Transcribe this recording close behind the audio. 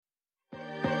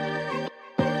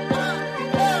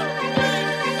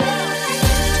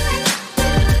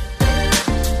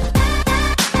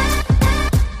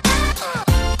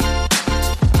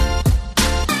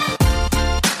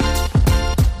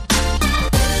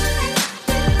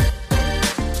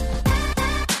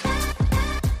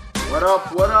What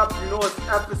up, what up? You know it's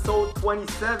episode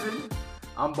 27.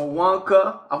 I'm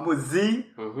Bwanka. I'm with Zee.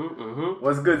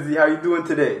 What's good, Zee? How you doing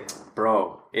today?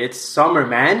 Bro, it's summer,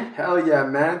 man. Hell yeah,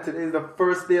 man. Today's the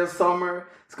first day of summer.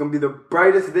 It's going to be the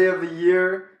brightest day of the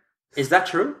year. Is that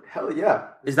true? Hell yeah.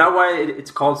 Is that why it's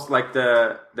called like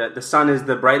the sun is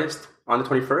the brightest on the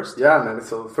 21st? Yeah, man.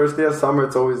 So the first day of summer,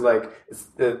 it's always like,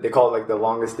 they call it like the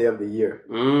longest day of the year.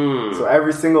 So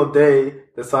every single day,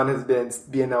 the sun has been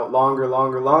being out longer,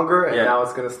 and now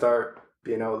it's going to start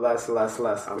being out less,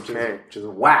 which is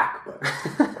whack, but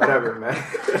whatever, man.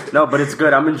 No, but it's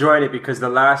good. I'm enjoying it because the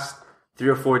last 3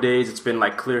 or 4 days, it's been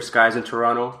like clear skies in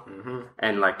Toronto,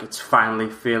 and like it's finally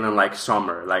feeling like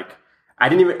summer. Like I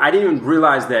didn't even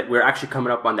realize that we're actually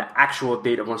coming up on the actual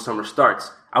date of when summer starts.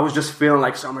 I was just feeling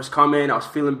like summer's coming. I was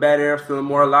feeling better, feeling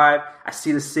more alive. I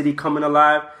see the city coming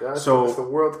alive. Yeah, so it's the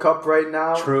World Cup right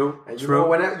now. True. And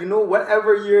you know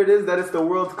whatever year it is that it's the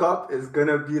World Cup is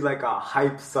gonna be like a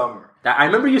hype summer. I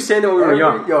remember you saying that when we were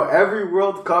young. Every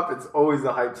World Cup, it's always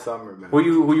a hype summer, man.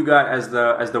 Who you got as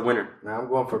the winner? Man, I'm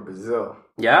going for Brazil.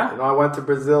 Yeah? You know, I went to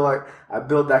Brazil. I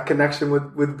built that connection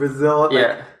with Brazil.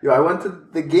 Like, I went to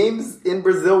the games in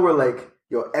Brazil where like,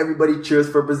 everybody cheers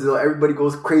for Brazil. Everybody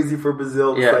goes crazy for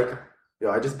Brazil. It's like,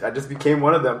 I just became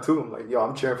one of them too. I'm like,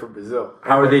 I'm cheering for Brazil.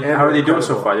 How are they doing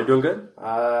so far? They're doing good?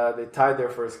 They tied their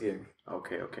first game.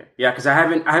 Okay. Yeah, because I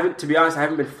haven't, to be honest, I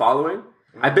haven't been following.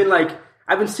 I've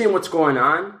been seeing what's going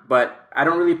on, but I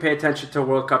don't really pay attention to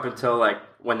World Cup until like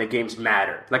when the games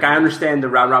matter. Like I understand the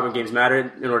round robin games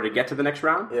matter in order to get to the next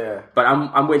round. Yeah. But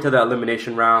I'm waiting till the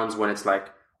elimination rounds when it's like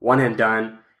one and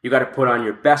done. You got to put on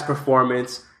your best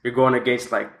performance. You're going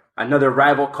against like another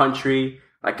rival country.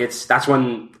 Like that's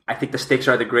when I think the stakes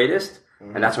are the greatest,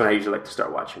 and that's when I usually like to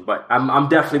start watching. But I'm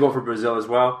definitely going for Brazil as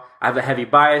well. I have a heavy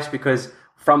bias because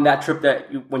from that trip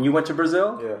when you went to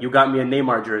Brazil, you got me a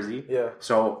Neymar jersey. Yeah.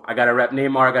 So I got to rep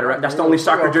Neymar. That's the only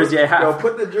soccer jersey I have.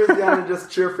 Put the jersey on and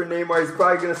just cheer for Neymar. He's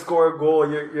probably going to score a goal.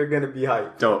 You're going to be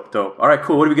hyped. Dope. All right,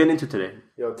 cool. What are we getting into today?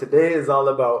 Today is all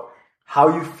about how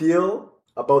you feel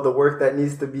about the work that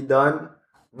needs to be done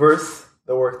versus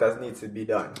the work that needs to be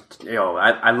done.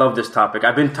 I love this topic.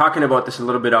 I've been talking about this a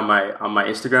little bit on my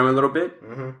Instagram a little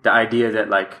bit. The idea that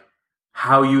like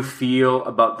how you feel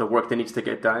about the work that needs to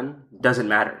get done doesn't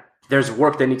matter. There's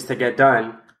work that needs to get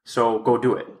done, so go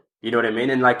do it. You know what I mean?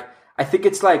 And like I think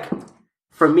it's like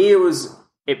for me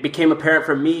it became apparent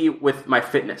for me with my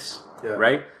fitness,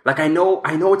 right? Like I know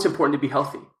it's important to be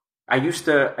healthy. I used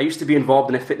to be involved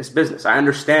in a fitness business. I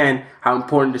understand how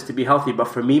important it is to be healthy, but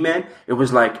for me, man, it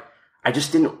was like I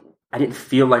didn't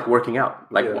feel like working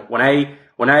out. Like when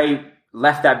I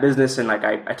left that business and like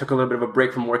I took a little bit of a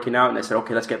break from working out and I said,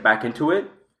 okay, let's get back into it.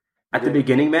 At the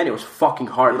beginning, man, it was fucking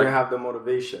hard. You didn't have the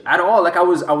motivation at all. Like I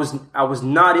was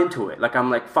not into it. Like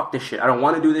I'm like, fuck this shit. I don't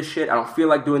want to do this shit. I don't feel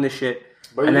like doing this shit.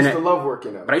 But you used to love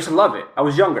working out. But I used to love it. I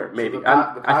was younger, maybe.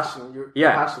 So the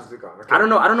passion's gone. Okay. I don't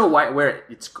know where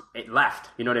it left.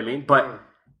 You know what I mean? But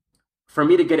for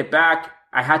me to get it back,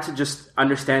 I had to just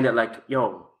understand that like,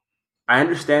 I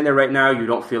understand that right now you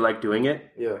don't feel like doing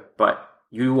it. Yeah. But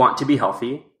you want to be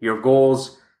healthy. Your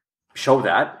goals show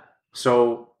that.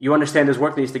 So you understand there's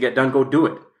work that needs to get done. Go do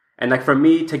it. And like for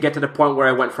me to get to the point where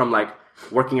I went from like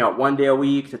working out 1 day a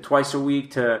week to twice a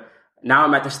week to now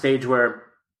I'm at the stage where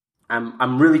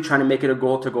I'm really trying to make it a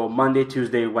goal to go Monday,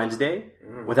 Tuesday, Wednesday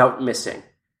without missing.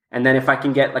 And then if I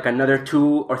can get like another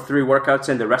 2 or 3 workouts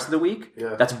in the rest of the week,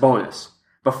 that's bonus.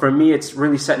 But for me, it's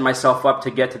really setting myself up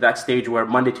to get to that stage where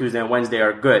Monday, Tuesday, and Wednesday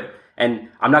are good. And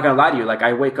I'm not going to lie to you. Like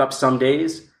I wake up some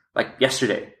days, like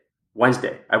yesterday,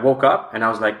 Wednesday, I woke up and I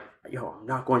was like, I'm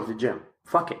not going to the gym.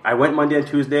 Fuck it. I went Monday and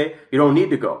Tuesday. You don't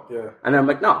need to go. Yeah. And then I'm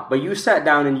like, no, but you sat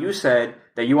down and you said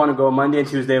that you want to go Monday and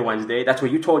Tuesday, Wednesday. That's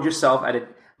what you told yourself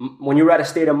when you were at a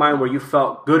state of mind where you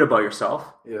felt good about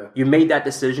yourself. Yeah. You made that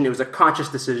decision. It was a conscious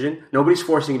decision. Nobody's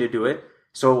forcing you to do it.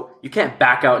 So you can't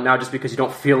back out now just because you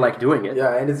don't feel like doing it.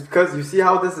 Yeah, and it's because you see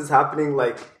how this is happening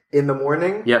like in the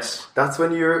morning? Yes. That's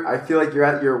when I feel like you're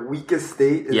at your weakest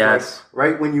state. Yes.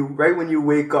 Like right when you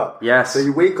wake up. Yes. So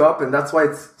you wake up and that's why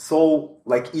it's so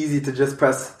like easy to just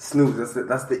press snooze.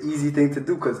 That's the easy thing to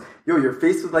do because you're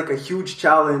faced with like a huge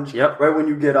challenge right when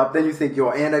you get up. Then you think,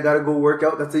 and I gotta go work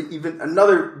out. That's even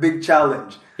another big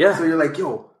challenge. Yeah. So you're like,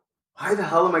 why the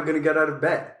hell am I gonna get out of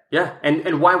bed? Yeah.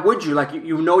 And why would you? Like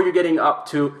you're getting up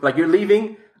to like you're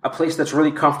leaving a place that's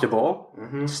really comfortable,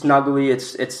 snuggly,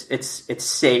 it's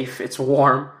safe, it's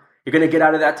warm. You're going to get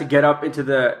out of that to get up into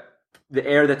the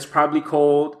air that's probably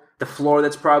cold, the floor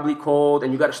that's probably cold,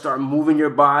 and you got to start moving your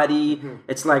body.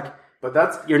 It's like But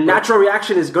that's your natural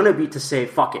reaction is gonna be to say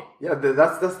fuck it. Yeah,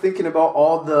 that's thinking about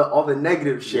all the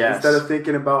negative shit instead of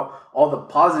thinking about all the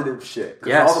positive shit.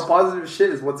 Because all the positive shit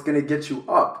is what's gonna get you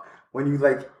up. When you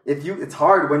it's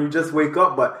hard when you just wake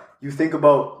up, but you think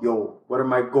about, yo, what are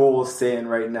my goals saying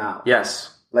right now?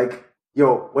 Yes. Like,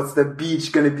 yo, what's the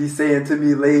beach gonna be saying to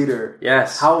me later?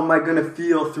 Yes. How am I gonna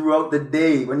feel throughout the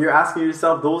day? When you're asking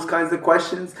yourself those kinds of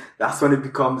questions, that's when it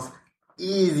becomes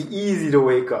easy to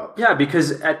wake up. Yeah,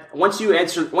 because once you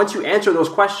answer those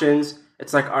questions,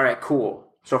 it's like, all right, cool.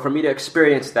 So for me to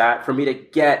experience that, for me to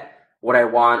get what I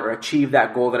want or achieve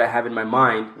that goal that I have in my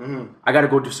mind, I got to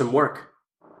go do some work.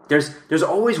 There's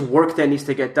always work that needs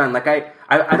to get done. Like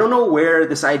I don't know where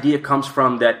this idea comes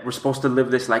from that we're supposed to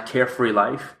live this like carefree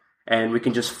life and we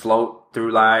can just float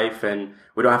through life and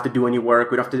we don't have to do any work.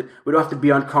 We don't have to be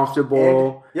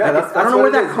uncomfortable. And, that's I don't know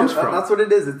where that comes from. That's what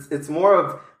it is. It's more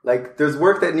of like there's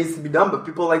work that needs to be done, but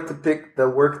people like to pick the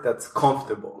work that's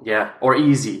comfortable. Yeah, or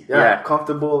easy. Yeah,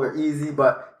 comfortable or easy,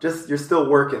 but just you're still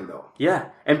working though. Yeah,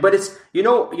 but it's you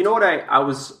know what I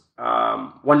was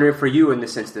wondering for you in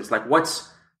this instance, like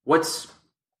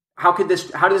how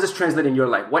does this translate in your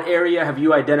life? What area have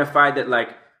you identified that like,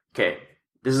 okay,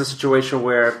 this is a situation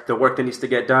where the work that needs to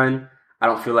get done, I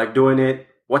don't feel like doing it.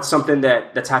 What's something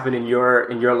that's happened in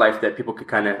your life that people could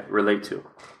kind of relate to?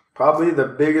 Probably the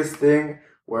biggest thing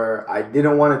where I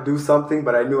didn't want to do something,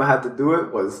 but I knew I had to do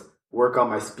it was work on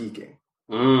my speaking.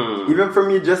 Even for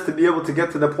me, just to be able to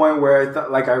get to the point where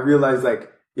I realized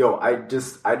like, yo, I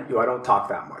don't talk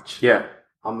that much. Yeah.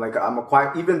 I'm a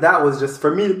quiet, even that was just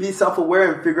for me to be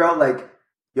self-aware and figure out like,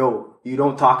 yo, you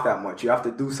don't talk that much. You have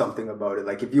to do something about it.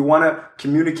 Like if you want to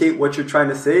communicate what you're trying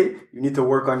to say, you need to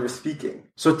work on your speaking.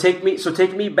 So take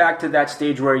me back to that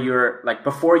stage where you're like,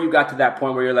 before you got to that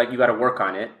point where you're like, you got to work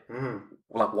on it.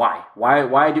 Like why?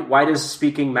 Why does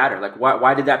speaking matter? Like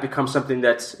why did that become something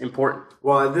that's important?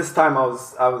 Well, at this time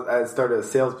I started a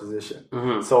sales position.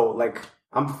 So like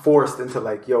I'm forced into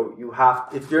like, yo,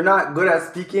 if you're not good at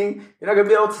speaking, you're not going to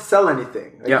be able to sell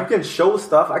anything. Like you can show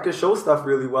stuff. I can show stuff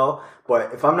really well,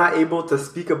 but if I'm not able to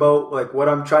speak about like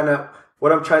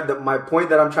my point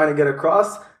that I'm trying to get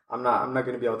across, I'm not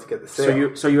going to be able to get the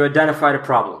sale. So you identified a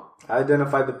problem. I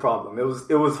identified the problem.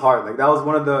 It was hard. Like that was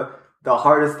one of the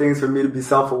hardest things for me to be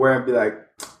self-aware and be like,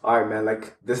 all right, man,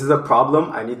 like this is a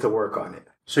problem. I need to work on it.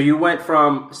 So you went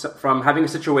from having a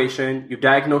situation, you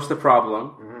diagnosed the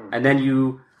problem, and then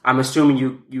I'm assuming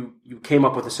you came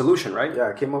up with a solution, right? Yeah,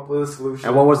 I came up with a solution.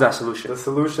 And what was that solution? The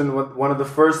solution, one of the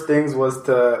first things was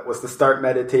to start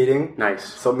meditating. Nice.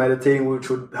 So meditating, which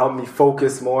would help me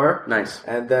focus more. Nice.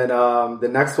 And then the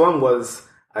next one was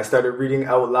I started reading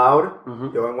out loud.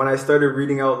 And when I started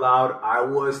reading out loud, I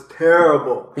was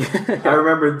terrible. I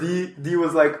remember D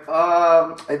was like,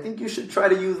 I think you should try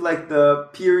to use like the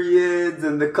periods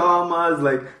and the commas,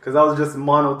 like, cause I was just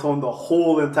monotone the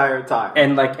whole entire time.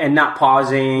 And not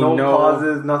pausing. No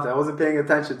pauses, nothing. I wasn't paying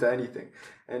attention to anything.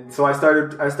 And so I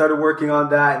started working on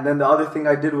that. And then the other thing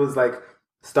I did was like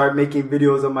start making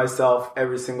videos of myself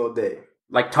every single day.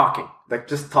 Like talking. Like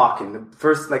just talking.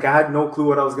 First, like I had no clue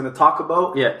what I was going to talk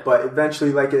about. Yeah. But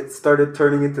eventually, like it started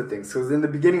turning into things. Because in the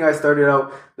beginning, I started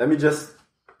out, let me just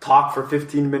talk for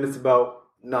 15 minutes about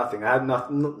nothing. I had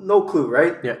no clue,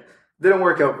 right? Yeah. Didn't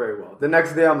work out very well. The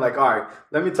next day, I'm like, all right,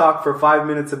 let me talk for 5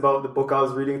 minutes about the book I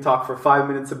was reading, talk for 5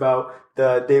 minutes about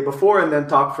the day before, and then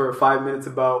talk for 5 minutes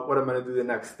about what I'm going to do the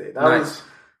next day.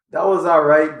 That was all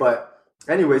right, but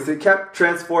anyways, it kept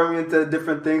transforming into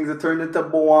different things. It turned into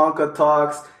Bwanka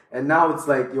Talks. And now it's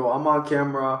like, yo, I'm on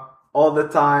camera all the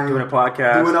time. Doing a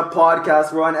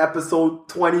podcast. We're on episode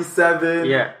 27.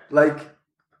 Yeah. Like,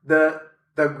 the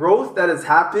growth that has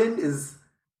happened is,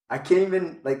 I can't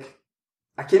even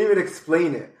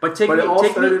explain it. But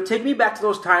take me back to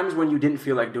those times when you didn't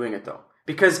feel like doing it, though.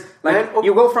 Because, like,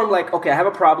 you go from, like, okay, I have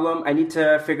a problem. I need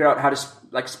to figure out how to,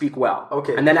 like, speak well.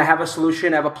 Okay. And then I have a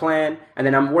solution. I have a plan. And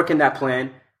then I'm working that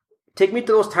plan. Take me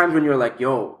to those times when you're like,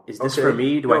 yo, is this for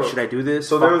me? Should I do this?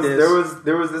 So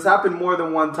there was this happened more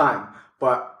than one time.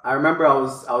 But I remember I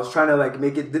was trying to like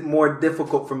make it more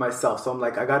difficult for myself. So I'm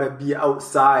like, I gotta be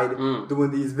outside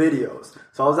doing these videos.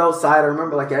 So I was outside. I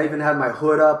remember like I even had my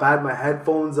hood up. I had my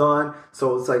headphones on.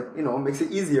 So it's like, it makes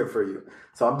it easier for you.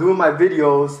 So I'm doing my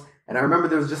videos. And I remember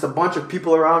there was just a bunch of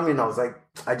people around me, and I was like,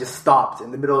 I just stopped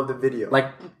in the middle of the video.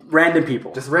 Like random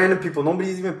people. Just random people.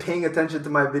 Nobody's even paying attention to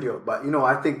my video. But,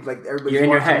 I think like everybody's You're in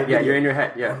your watching head. the video. Yeah, you're in your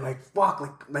head. Yeah. I'm like,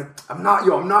 fuck, like I'm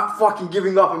not fucking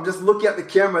giving up. I'm just looking at the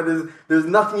camera. There's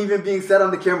nothing even being said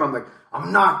on the camera. I'm like,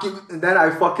 I'm not giving. And then I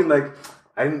fucking like,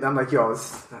 I'm like, yo,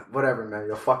 it's whatever, man.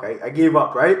 Yo, fuck, I gave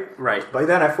up, right? Right. But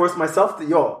then I forced myself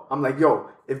to, I'm like, yo,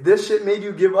 if this shit made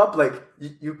you give up, like,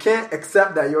 you can't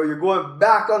accept that, yo. You're going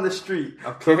back on the street.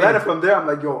 Okay. So then from there, I'm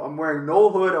like, yo, I'm wearing no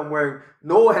hood. I'm wearing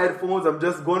no headphones. I'm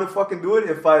just going to fucking do it.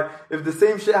 If the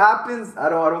same shit happens, I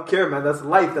don't care, man. That's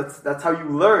life. That's how you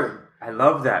learn. I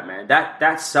love that, man.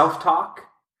 That self-talk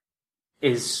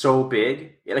is so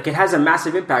big. Like, it has a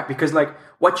massive impact because, like,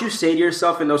 what you say to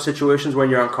yourself in those situations when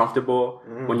you're uncomfortable,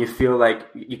 when you feel like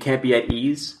you can't be at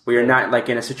ease, where you're not, like,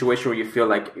 in a situation where you feel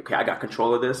like, okay, I got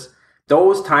control of this.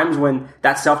 Those times when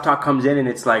that self-talk comes in and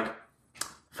it's like,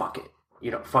 fuck it.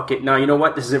 Fuck it. No, you know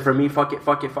what? This isn't for me. Fuck it,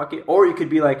 fuck it, fuck it. Or you could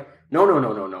be like,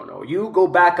 no. You go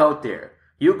back out there.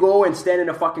 You go and stand in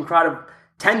a fucking crowd of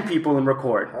 10 people and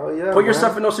record. Hell yeah, Put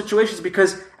yourself in those situations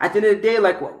because at the end of the day,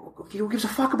 like, who gives a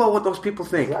fuck about what those people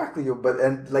think? Exactly, yo.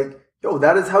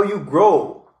 That is how you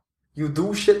grow. You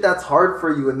do shit that's hard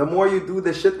for you. And the more you do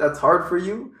the shit that's hard for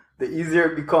you, the easier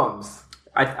it becomes.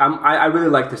 I really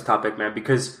like this topic, man,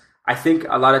 because I think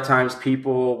a lot of times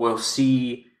people will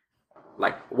see,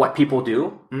 like, what people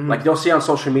do. Mm-hmm. Like, they'll see on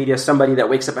social media somebody that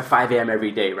wakes up at 5 a.m.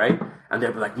 every day, right? And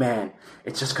they'll be like, man,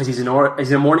 it's just because he's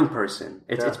a morning person.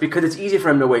 It's because it's easy for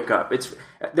him to wake up.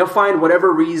 They'll find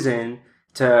whatever reason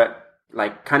to,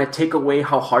 like, kind of take away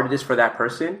how hard it is for that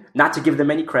person, not to give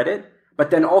them any credit, but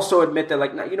then also admit that,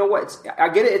 like, no, you know what? I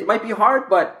get it. It might be hard,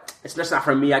 but it's just not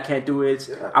for me. I can't do it.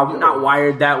 I'm not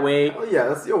wired that way. Oh,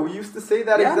 yeah. We used to say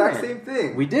that exact same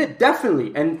thing. We did,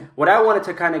 definitely. And what I wanted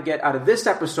to kind of get out of this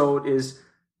episode is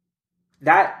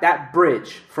that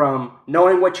bridge from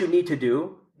knowing what you need to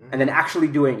do and then actually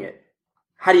doing it.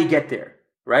 How do you get there,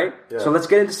 right? Yeah. So let's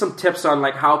get into some tips on,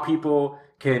 like, how people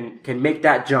can make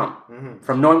that jump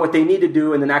from knowing what they need to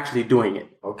do and then actually doing it.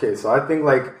 Okay, so I think,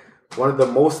 like, one of the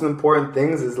most important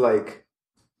things is like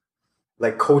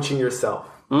coaching yourself.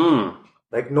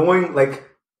 Like, knowing, like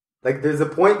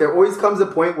there always comes a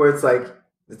point where it's like,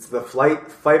 it's the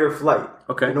fight or flight.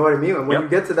 Okay. You know what I mean? And when you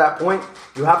get to that point,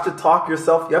 you have to talk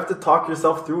yourself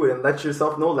through it and let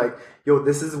yourself know, like, yo,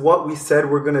 this is what we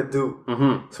said we're going to do.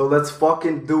 Mm-hmm. So let's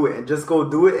fucking do it and just go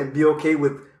do it and be okay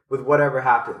with whatever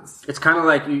happens. It's kind of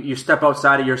like you step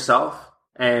outside of yourself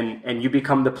and you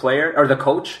become the player or the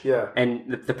coach. Yeah.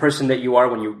 And the person that you are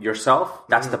when you yourself,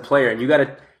 that's the player. And you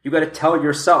gotta tell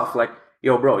yourself, like,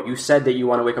 yo, bro, you said that you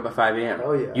want to wake up at 5 a.m.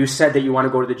 Oh, yeah. You said that you want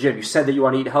to go to the gym. You said that you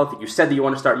want to eat healthy. You said that you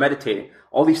want to start meditating.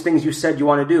 All these things you said you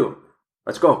want to do.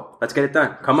 Let's go. Let's get it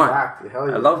done. Come on. Exactly. Hell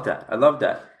yeah. I love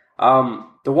that.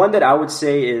 The one that I would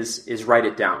say is write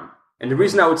it down. And the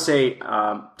reason I would say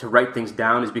to write things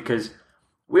down is because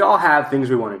we all have things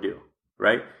we want to do,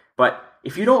 right? But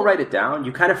if you don't write it down,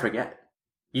 you kind of forget.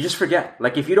 You just forget.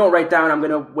 Like, if you don't write down, I'm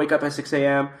going to wake up at 6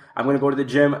 a.m., I'm going to go to the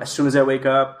gym as soon as I wake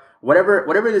up,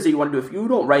 whatever it is that you want to do, if you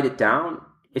don't write it down,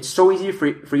 it's so easy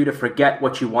for you to forget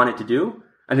what you wanted to do,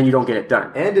 and then you don't get it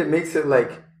done. And it makes it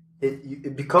like,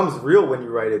 it becomes real when you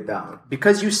write it down.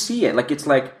 Because you see it. Like, it's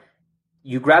like,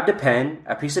 you grabbed a pen,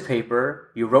 a piece of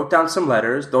paper, you wrote down some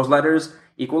letters, those letters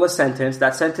equal a sentence,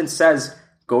 that sentence says,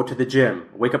 go to the gym,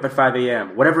 wake up at 5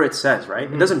 a.m., whatever it says, right?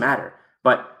 Mm-hmm. It doesn't matter.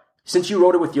 But since you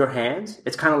wrote it with your hands,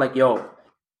 it's kind of like, yo,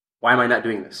 why am I not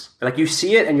doing this? Like, you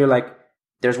see it and you're like,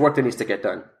 there's work that needs to get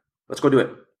done. Let's go do it.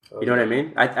 Okay. You know what I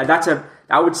mean?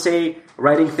 I would say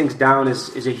writing things down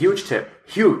is a huge tip.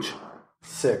 Huge.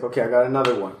 Sick. Okay, I got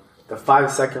another one. The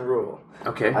 5-second rule.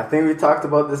 Okay. I think we talked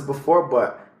about this before,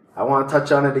 but I want to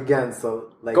touch on it again.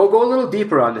 So, like, go a little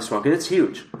deeper on this one because it's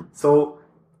huge. So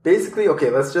basically,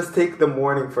 okay, let's just take the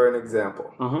morning for an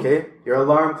example. Mm-hmm. Okay, your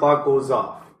alarm clock goes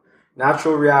off.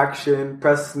 Natural reaction,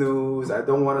 press snooze, I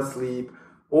don't want to sleep.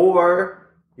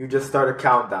 Or you just start a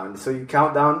countdown. So you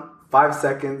count down 5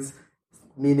 seconds,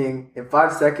 meaning in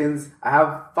 5 seconds, I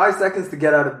have 5 seconds to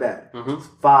get out of bed. Mm-hmm.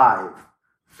 5,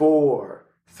 4,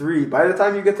 3. By the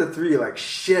time you get to 3, like,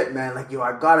 shit, man, like, yo,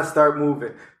 I gotta start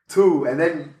moving. 2, and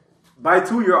then by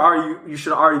 2, you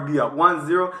should already be up. 1,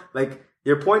 0, like,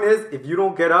 your point is, if you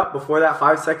don't get up before that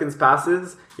 5 seconds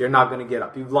passes, you're not going to get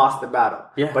up. You've lost the battle.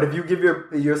 Yeah. But if you give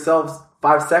yourselves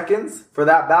 5 seconds for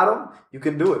that battle, you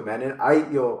can do it, man. And I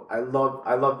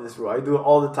love this rule. I do it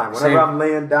all the time. Whenever I'm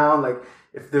laying down, like,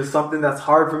 if there's something that's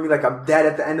hard for me, like I'm dead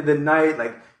at the end of the night,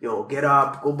 like, yo, get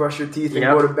up, go brush your teeth and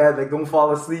go to bed. Like, don't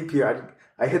fall asleep here.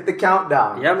 I hit the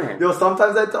countdown. Yeah, man. Yo,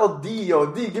 sometimes I tell D,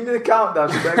 give me the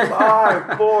countdown. She's like,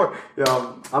 5, 4.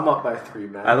 Yo, I'm up by 3,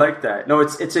 man. I like that. No,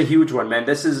 it's a huge one, man.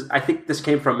 I think this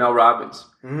came from Mel Robbins.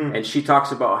 Mm-hmm. And she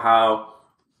talks about how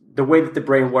the way that the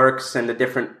brain works and the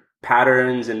different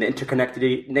patterns and the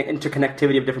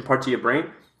interconnectivity of different parts of your brain,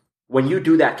 when you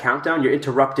do that countdown, you're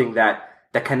interrupting that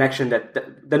the connection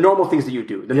that the normal things that you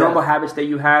do, the normal habits that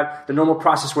you have, the normal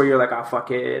process where you're like, oh, fuck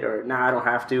it, or nah, I don't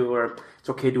have to, or it's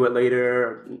okay, do it later,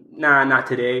 or nah, not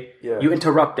today. Yeah. You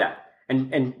interrupt that.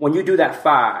 And when you do that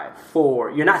 5,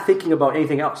 4, you're not thinking about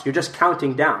anything else. You're just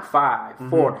counting down 5,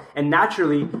 4. And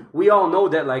naturally, we all know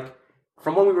that, like,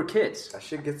 from when we were kids. That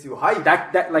shit gets you hyped.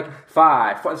 That like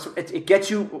 5. It gets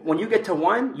you, when you get to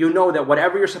 1, you know that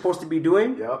whatever you're supposed to be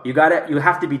doing, you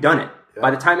have to be done it.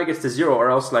 By the time it gets to 0, or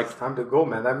else, like, it's time to go,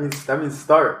 man. That means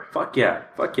start. Fuck yeah.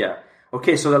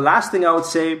 Okay, so the last thing I would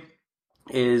say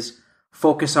is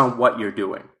focus on what you're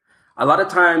doing. A lot of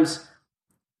times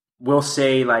we'll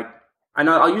say, like, I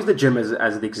know I'll use the gym as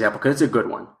the example because it's a good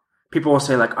one. People will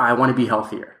say, like, oh, I want to be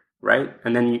healthier, right?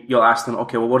 And then you'll ask them,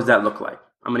 okay, well, what does that look like?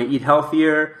 I'm going to eat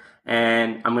healthier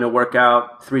and I'm going to work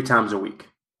out 3 times a week,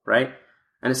 right?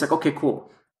 And it's like, okay,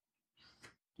 cool.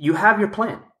 You have your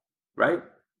plan, right?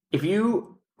 If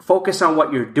you focus on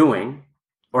what you're doing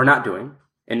or not doing,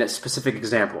 in that specific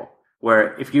example,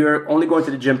 where if you're only going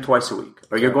to the gym twice a week,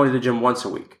 or you're going to the gym once a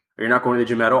week, or you're not going to the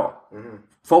gym at all,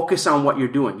 focus on what you're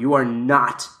doing. You are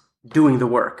not doing the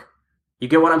work. You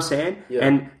get what I'm saying? Yeah.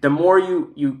 And the more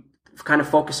you kind of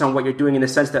focus on what you're doing, in the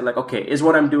sense that, like, okay, is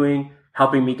what I'm doing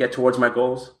helping me get towards my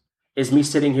goals? Is me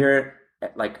sitting here,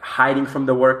 like, hiding from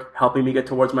the work helping me get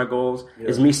towards my goals? Yeah.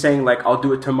 Is me saying, like, I'll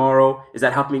do it tomorrow, is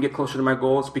that helping me get closer to my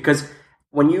goals? Because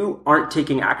when you aren't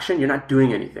taking action, you're not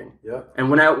doing anything. Yeah. And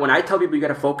when I tell people you got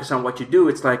to focus on what you do,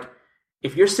 it's like,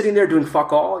 if you're sitting there doing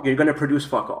fuck all, you're going to produce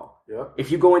fuck all. Yeah. If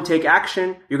you go and take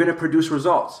action, you're going to produce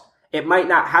results. It might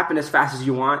not happen as fast as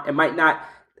you want. It might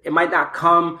not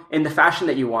come in the fashion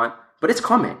that you want, but it's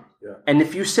coming. Yeah. And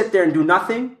if you sit there and do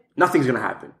nothing, nothing's going to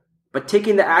happen. But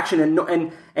taking the action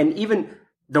and even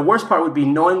the worst part would be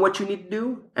knowing what you need to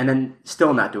do and then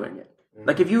still not doing it. Mm-hmm.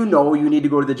 Like, if you know you need to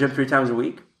go to the gym 3 times a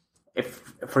week,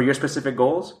 if for your specific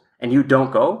goals, and you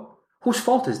don't go, whose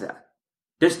fault is that?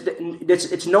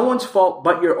 It's no one's fault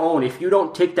but your own if you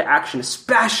don't take the action,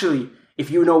 especially if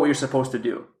you know what you're supposed to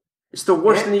do. It's the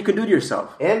worst thing you can do to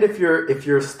yourself. And if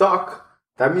you're stuck,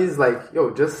 that means, like,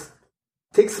 just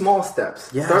take small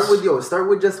steps. Yes. Start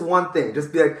with just one thing.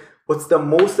 Just be like, what's the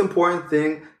most important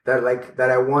thing that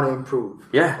I want to improve?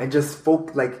 Yeah. And just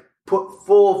put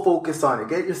full focus on it.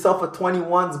 Get yourself a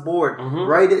 21s board. Mm-hmm.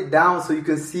 Write it down so you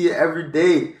can see it every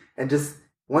day. And just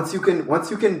once you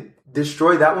can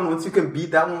destroy that one, once you can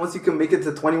beat that one, once you can make it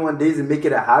to 21 days and make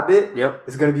it a habit,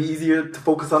 it's going to be easier to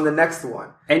focus on the next one.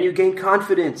 And you gain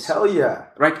confidence. Hell yeah.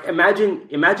 Like, imagine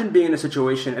being in a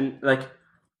situation, and, like,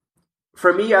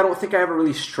 for me, I don't think I ever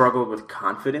really struggled with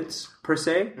confidence per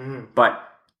se, but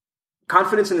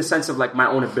confidence in the sense of, like, my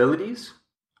own abilities,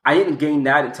 I didn't gain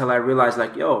that until I realized,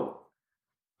 like,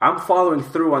 I'm following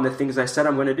through on the things I said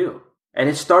I'm going to do. And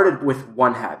it started with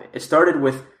one habit. It started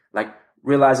with, like,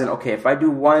 realizing, okay, if I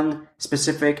do one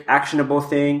specific actionable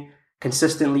thing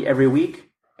consistently every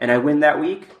week, and I win that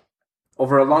week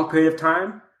over a long period of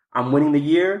time, I'm winning the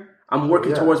year. I'm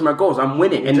working towards my goals. I'm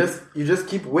winning. You just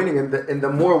keep winning, and the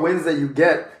more wins that you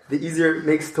get, the easier it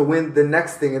makes to win the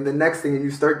next thing and the next thing, and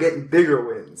you start getting bigger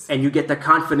wins. And you get the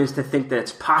confidence to think that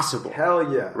it's possible.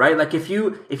 Hell yeah. Right? Like, if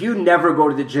you never go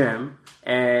to the gym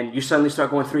and you suddenly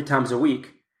start going 3 times a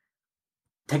week,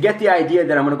 to get the idea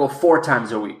that I'm going to go 4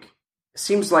 times a week,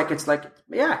 seems like it's like,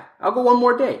 yeah, I'll go one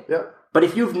more day. Yeah. But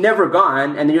if you've never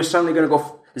gone and then you're suddenly going to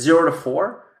go 0 to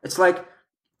 4, it's like,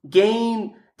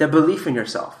 gain the belief in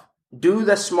yourself. Do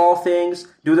the small things,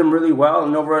 do them really well,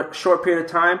 and over a short period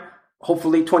of time,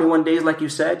 hopefully 21 days, like you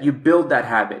said, you build that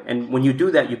habit. And when you do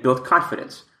that, you build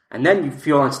confidence. And then you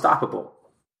feel unstoppable.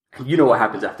 You know what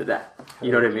happens after that.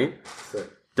 You know what I mean? Sick.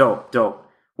 Dope.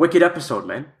 Wicked episode,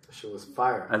 man. That shit was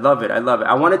fire. I love it.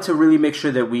 I wanted to really make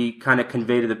sure that we kind of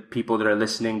convey to the people that are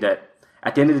listening that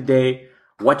at the end of the day,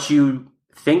 what you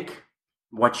think,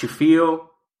 what you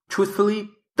feel, truthfully,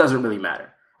 doesn't really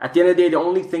matter. At the end of the day, the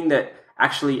only thing that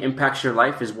actually impacts your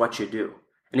life is what you do.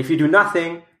 And if you do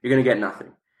nothing, you're going to get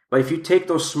nothing. But if you take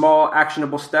those small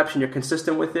actionable steps and you're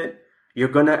consistent with it, you're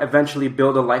going to eventually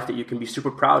build a life that you can be super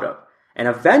proud of. And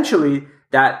eventually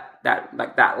that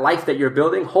life that you're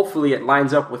building, hopefully it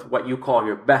lines up with what you call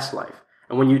your best life.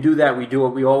 And when you do that, we do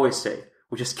what we always say.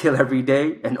 We just kill every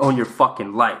day and own your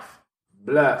fucking life.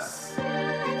 Bless.